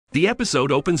The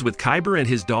episode opens with Khyber and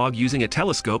his dog using a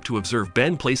telescope to observe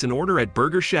Ben place an order at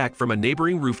Burger Shack from a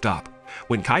neighboring rooftop.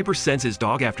 When Khyber sends his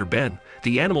dog after Ben,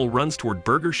 the animal runs toward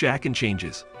Burger Shack and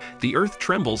changes. The earth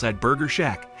trembles at Burger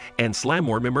Shack, and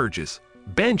Slamworm emerges.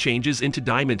 Ben changes into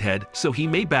Diamond Head so he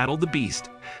may battle the beast.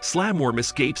 Slamworm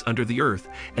escapes under the earth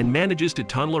and manages to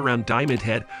tunnel around Diamond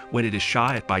Head when it is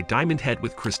shot at by Diamond Head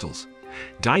with crystals.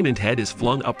 Diamond Head is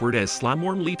flung upward as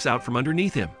Slamworm leaps out from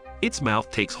underneath him. Its mouth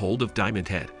takes hold of Diamond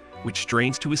Head, which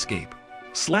strains to escape.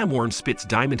 Slamworm spits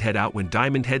Diamond Head out when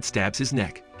Diamond Head stabs his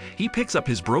neck. He picks up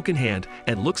his broken hand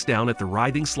and looks down at the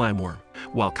writhing Slamworm.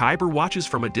 While Khyber watches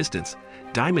from a distance,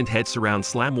 Diamond Head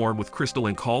surrounds Slamworm with crystal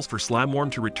and calls for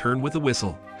Slamworm to return with a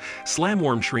whistle.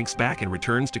 Slamworm shrinks back and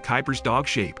returns to Khyber's dog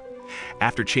shape.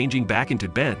 After changing back into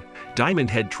Ben, Diamond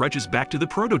Head trudges back to the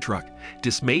proto-truck,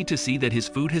 dismayed to see that his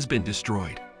food has been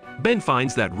destroyed. Ben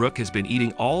finds that Rook has been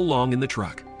eating all along in the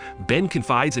truck. Ben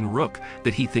confides in Rook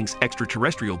that he thinks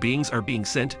extraterrestrial beings are being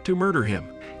sent to murder him.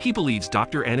 He believes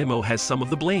Dr. Animo has some of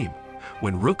the blame.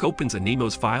 When Rook opens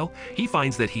Animo's file, he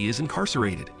finds that he is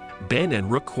incarcerated. Ben and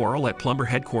Rook quarrel at Plumber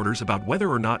headquarters about whether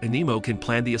or not Animo can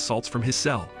plan the assaults from his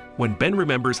cell. When Ben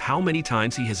remembers how many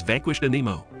times he has vanquished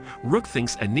Animo, Rook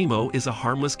thinks Animo is a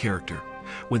harmless character.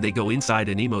 When they go inside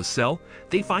Animo's cell,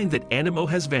 they find that Animo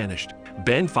has vanished.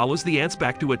 Ben follows the ants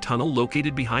back to a tunnel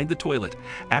located behind the toilet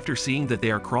after seeing that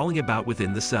they are crawling about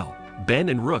within the cell. Ben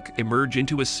and Rook emerge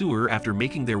into a sewer after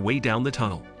making their way down the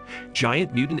tunnel.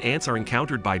 Giant mutant ants are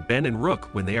encountered by Ben and Rook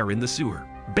when they are in the sewer.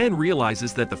 Ben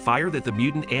realizes that the fire that the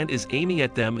mutant ant is aiming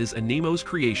at them is Animo's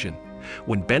creation.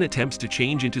 When Ben attempts to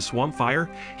change into Swamp Fire,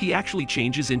 he actually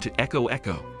changes into Echo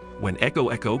Echo. When Echo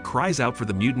Echo cries out for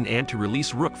the mutant ant to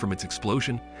release Rook from its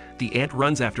explosion, the ant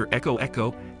runs after Echo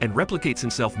Echo and replicates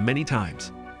himself many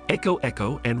times. Echo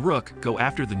Echo and Rook go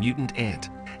after the mutant ant.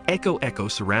 Echo Echo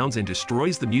surrounds and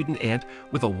destroys the mutant ant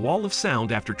with a wall of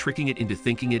sound after tricking it into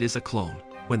thinking it is a clone.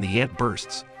 When the ant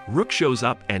bursts, Rook shows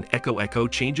up and Echo Echo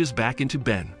changes back into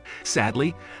Ben.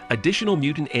 Sadly, additional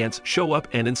mutant ants show up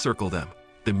and encircle them.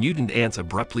 The mutant ants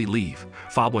abruptly leave.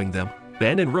 Following them,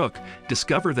 Ben and Rook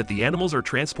discover that the animals are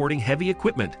transporting heavy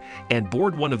equipment and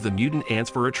board one of the mutant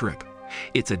ants for a trip.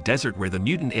 It's a desert where the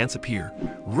mutant ants appear.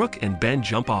 Rook and Ben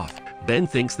jump off. Ben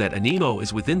thinks that Animo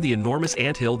is within the enormous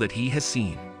anthill that he has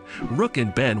seen. Rook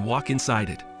and Ben walk inside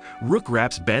it. Rook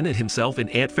wraps Ben and himself in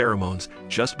ant pheromones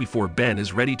just before Ben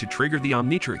is ready to trigger the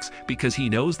Omnitrix because he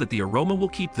knows that the aroma will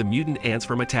keep the mutant ants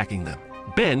from attacking them.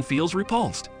 Ben feels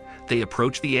repulsed. They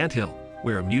approach the anthill,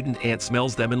 where a mutant ant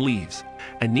smells them and leaves.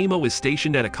 Animo is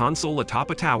stationed at a console atop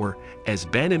a tower as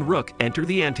Ben and Rook enter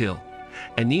the anthill.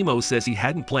 Animo says he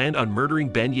hadn't planned on murdering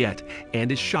Ben yet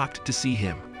and is shocked to see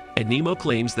him. Animo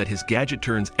claims that his gadget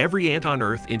turns every ant on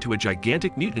Earth into a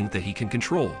gigantic mutant that he can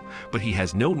control, but he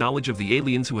has no knowledge of the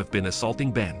aliens who have been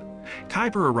assaulting Ben.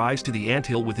 Khyber arrives to the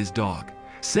anthill with his dog,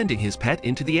 sending his pet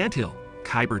into the anthill.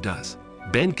 Khyber does.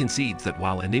 Ben concedes that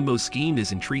while Animo's scheme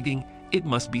is intriguing, it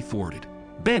must be thwarted.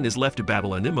 Ben is left to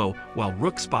battle Animo while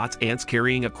Rook spots ants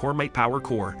carrying a Cormite power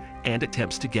core and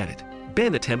attempts to get it.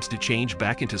 Ben attempts to change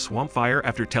back into Swamp Fire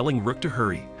after telling Rook to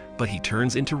hurry, but he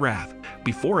turns into Wrath.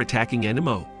 Before attacking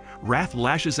Animo, Wrath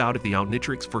lashes out at the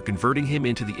Omnitrix for converting him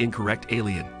into the incorrect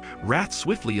alien. Wrath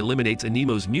swiftly eliminates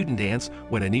Animo's mutant ants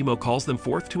when Animo calls them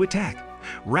forth to attack.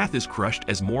 Wrath is crushed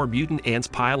as more mutant ants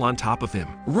pile on top of him.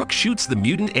 Rook shoots the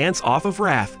mutant ants off of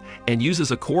Wrath and uses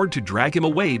a cord to drag him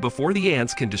away before the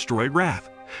ants can destroy Wrath.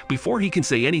 Before he can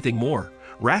say anything more,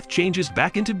 Wrath changes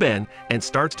back into Ben and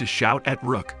starts to shout at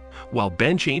Rook, while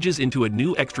Ben changes into a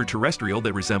new extraterrestrial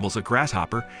that resembles a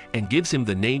grasshopper and gives him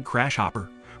the name Crashhopper.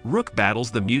 Rook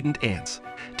battles the mutant ants,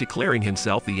 declaring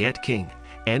himself the Ant King.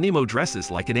 Animo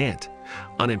dresses like an ant.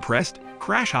 Unimpressed,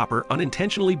 Crashhopper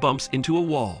unintentionally bumps into a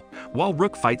wall. While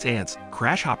Rook fights ants,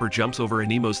 Crashhopper jumps over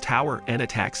Animo's tower and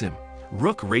attacks him.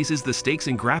 Rook raises the stakes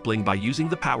in grappling by using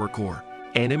the power core.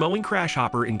 Animo and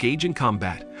Crashhopper engage in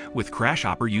combat, with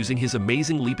Crashhopper using his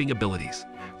amazing leaping abilities.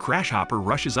 Crashhopper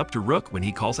rushes up to Rook when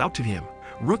he calls out to him.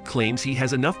 Rook claims he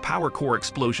has enough power core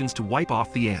explosions to wipe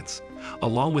off the ants.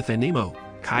 Along with Animo,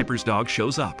 Khyber's dog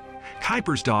shows up.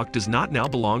 Khyber's dog does not now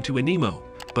belong to Animo,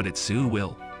 but it soon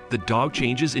will. The dog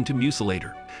changes into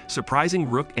Mucilator, surprising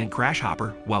Rook and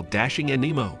Crashhopper while dashing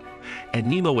Animo.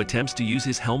 Animo attempts to use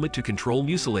his helmet to control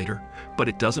Mucilator, but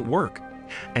it doesn't work.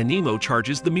 Animo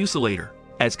charges the Mucilator.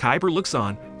 As Khyber looks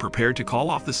on, prepared to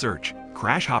call off the search,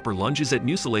 Crashhopper lunges at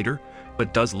Mucilator,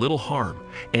 but does little harm,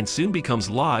 and soon becomes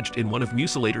lodged in one of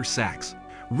Mucilator's sacks.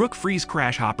 Rook frees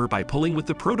Crashhopper by pulling with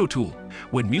the Proto Tool.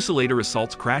 When Mucilator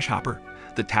assaults Crashhopper,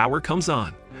 the tower comes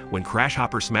on. When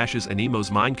Crashhopper smashes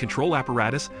Animo's mind control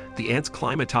apparatus, the ants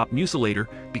climb atop Musulator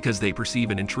because they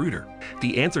perceive an intruder.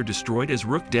 The ants are destroyed as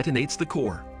Rook detonates the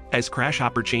core. As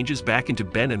Crashhopper changes back into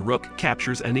Ben and Rook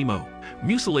captures Animo,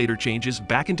 Musulator changes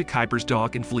back into Khyber's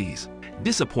dog and flees.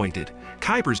 Disappointed,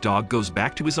 Khyber's dog goes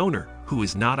back to his owner, who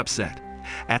is not upset.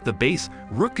 At the base,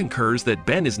 Rook concurs that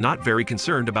Ben is not very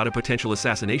concerned about a potential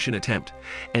assassination attempt,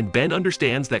 and Ben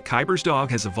understands that Khyber's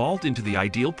dog has evolved into the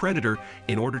ideal predator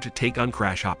in order to take on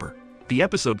Crashhopper. The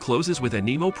episode closes with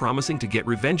Animo promising to get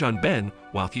revenge on Ben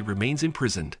while he remains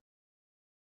imprisoned.